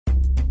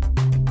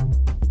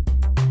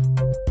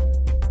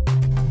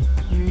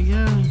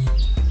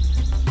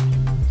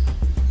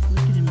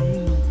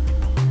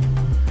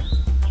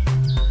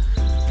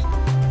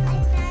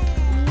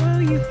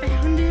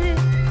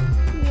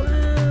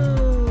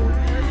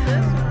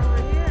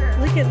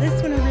at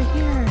this one over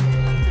here.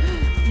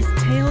 His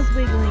tail's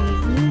wiggling,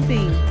 he's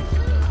moving.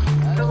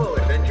 Hello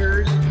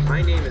adventurers,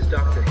 my name is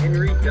Dr.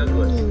 Henry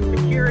Douglas, the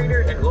curator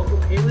and local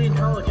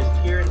paleontologist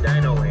here in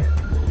Dino Land.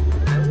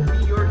 I will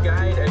be your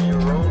guide as you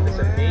roam this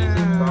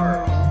amazing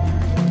forest.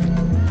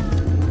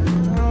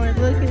 Oh, and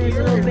look at his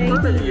little In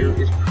front of you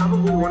baby. is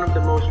probably one of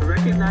the most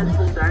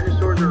recognizable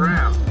dinosaurs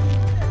around,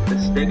 the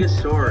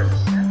Stegosaurus.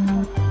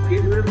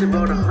 It lived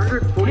about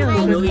 140 Hey, let's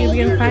see if million we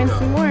can years find ago,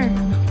 some more.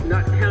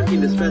 not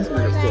counting the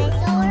specimen, of course.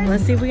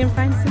 Let's see if we can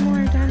find some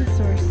more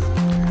dinosaurs. Go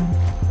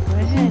Seems a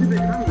ahead. bit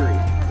hungry.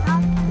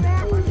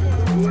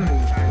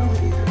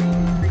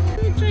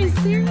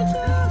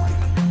 Triceratops.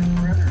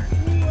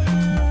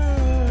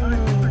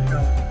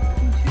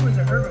 He too is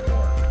a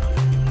herbivore.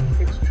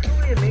 It's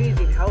truly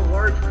amazing how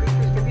large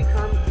creatures can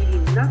become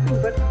eating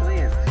nothing but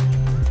plants.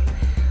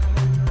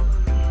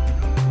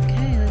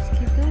 Okay, let's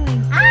keep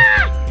going.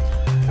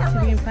 See if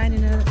we can find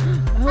another. Oh,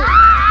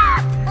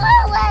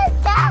 What was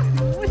that?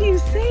 what do you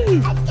say? A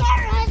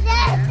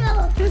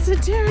pterodactyl! It's a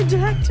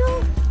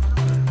pterodactyl?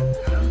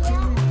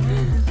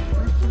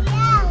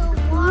 Yeah,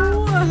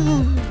 Whoa.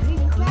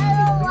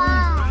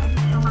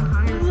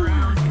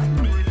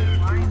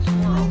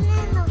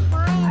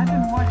 I've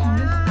been watching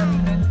this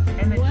specimen,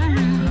 and it sure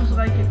seems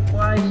like it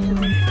flies to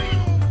me.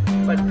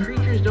 But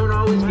creatures don't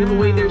always give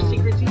away their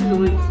secrets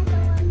easily.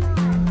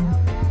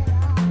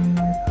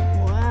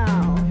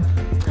 Wow.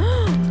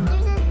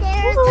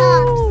 There's a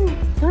Whoa.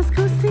 Let's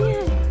go see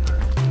it.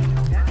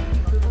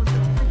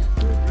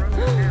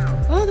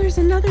 Oh, there's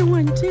another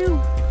one too.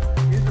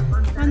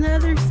 On the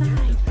other side.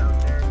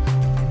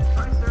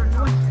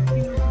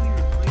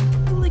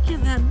 Look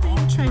at that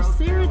big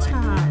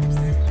triceratops.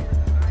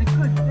 It's a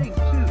good thing,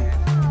 too.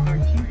 Their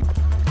teeth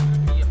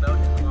be about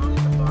as long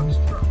as a box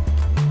truck.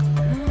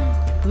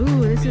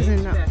 Ooh, this is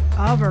an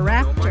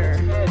oviraptor.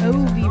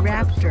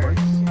 Oviraptor.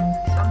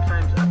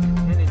 Sometimes up to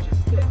 10 inches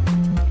thick.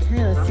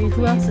 Okay, let's see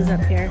who else is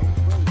up here.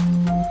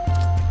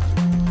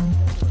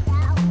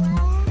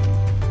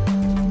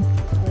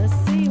 Let's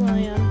see,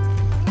 William.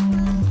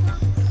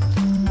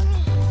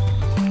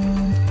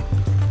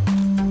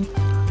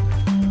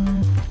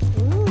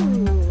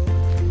 Ooh.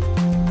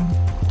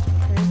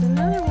 There's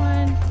another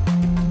one.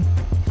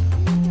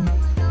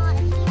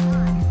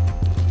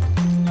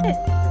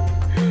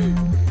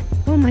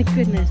 Oh my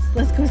goodness.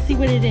 Let's go see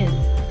what it is.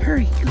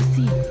 Hurry, go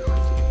see.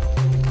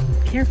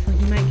 Careful,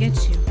 he might get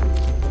you.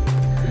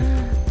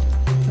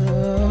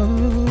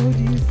 Oh,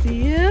 do you see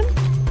him?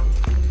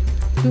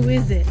 Who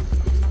is it?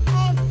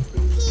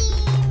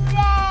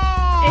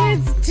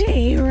 It's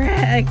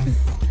T-Rex.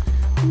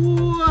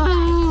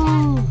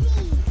 Whoa.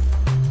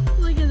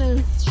 Look at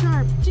those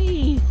sharp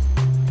teeth.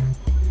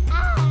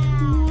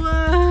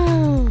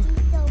 Whoa.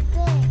 so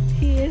big.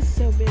 He is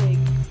so big.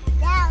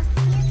 Now,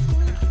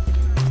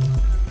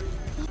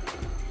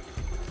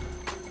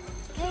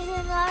 there's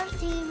another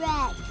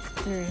T-Rex.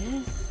 There it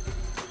is.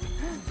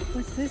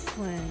 What's this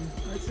one?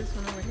 What's this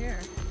one over here?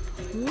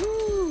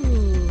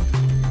 Ooh.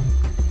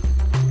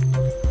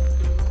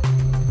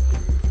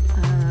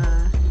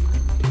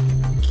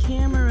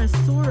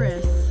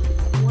 Camarasaurus.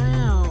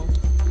 Wow.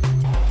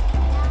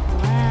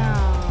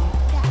 Wow.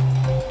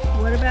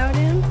 What about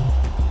him?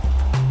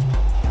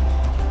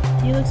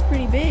 He looks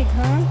pretty big,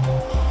 huh?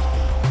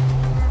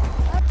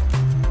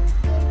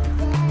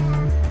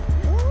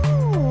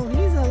 Oh,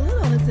 he's a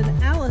little. It's an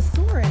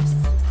Allosaurus.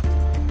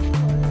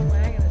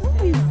 Oh,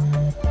 he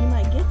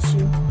might get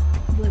you,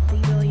 Blippi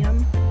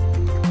William.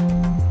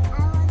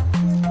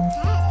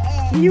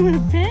 You want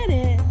to pet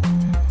it?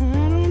 I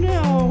don't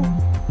know.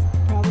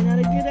 Probably not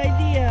a good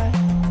idea.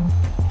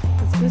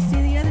 Let's go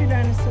see the other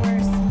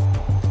dinosaurs.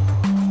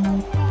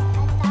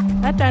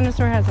 That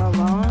dinosaur has a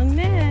long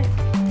neck.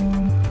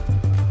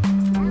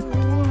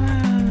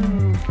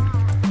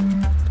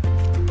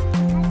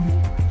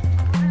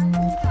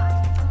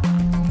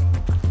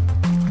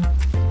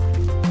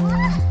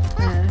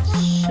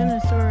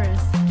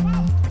 Shinosaurus.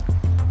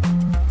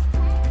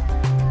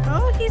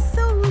 Oh, he's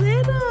so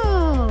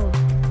little.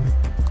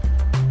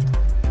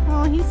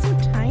 Oh, he's so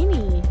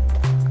tiny.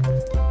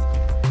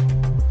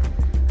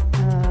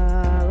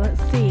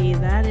 Let's see.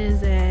 That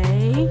is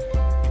a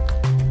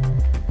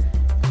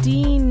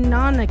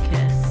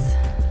Deinonychus.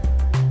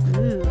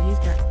 Ooh, he's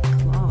got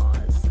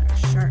claws that are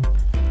sharp.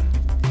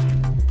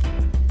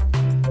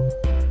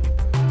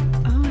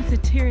 Oh, it's a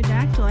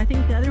pterodactyl. I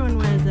think the other one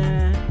was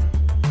a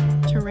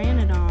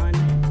pteranodon.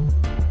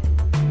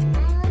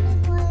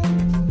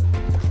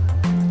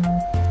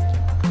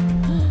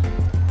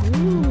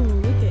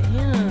 Ooh, look at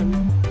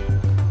him.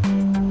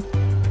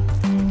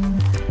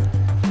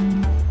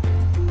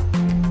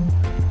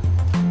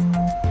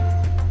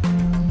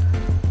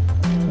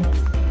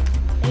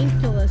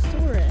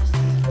 Ankylosaurus.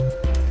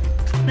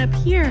 Up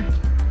here.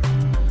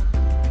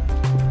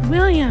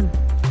 William.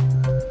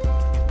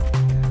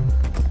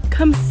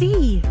 Come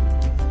see.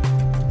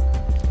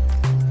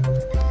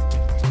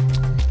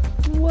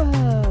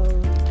 Whoa.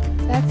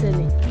 That's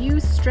an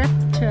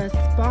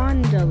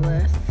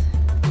Eustreptospondylus.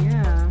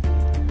 Yeah.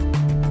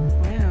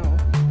 Wow.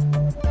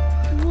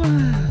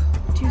 Whoa.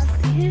 Do you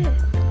see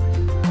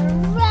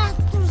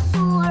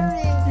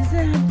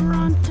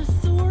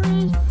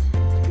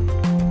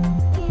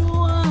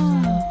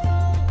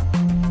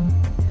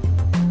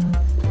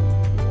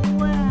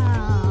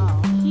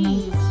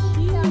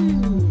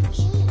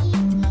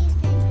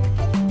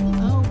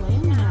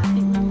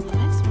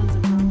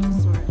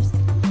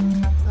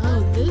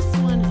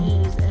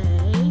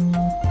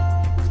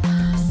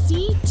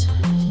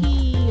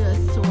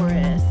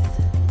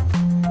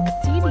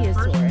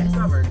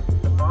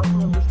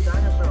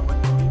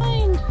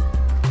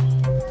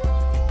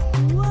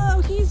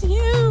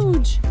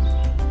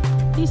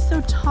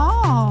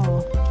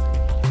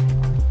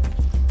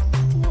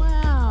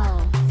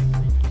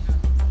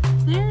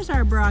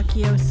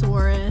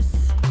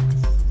Brachiosaurus.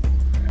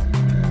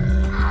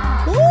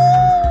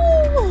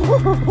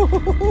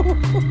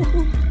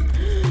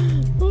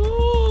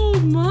 Oh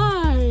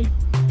my!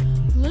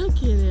 Look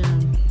at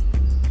him.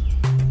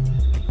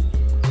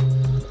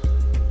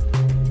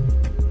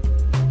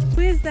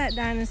 Who is that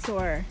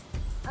dinosaur?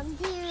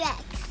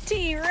 T-Rex.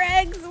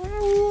 T-Rex!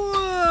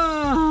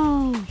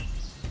 Whoa!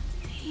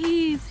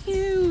 He's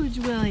huge,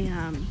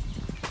 William.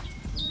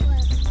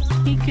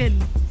 He could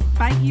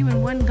bite you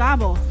in one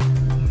gobble.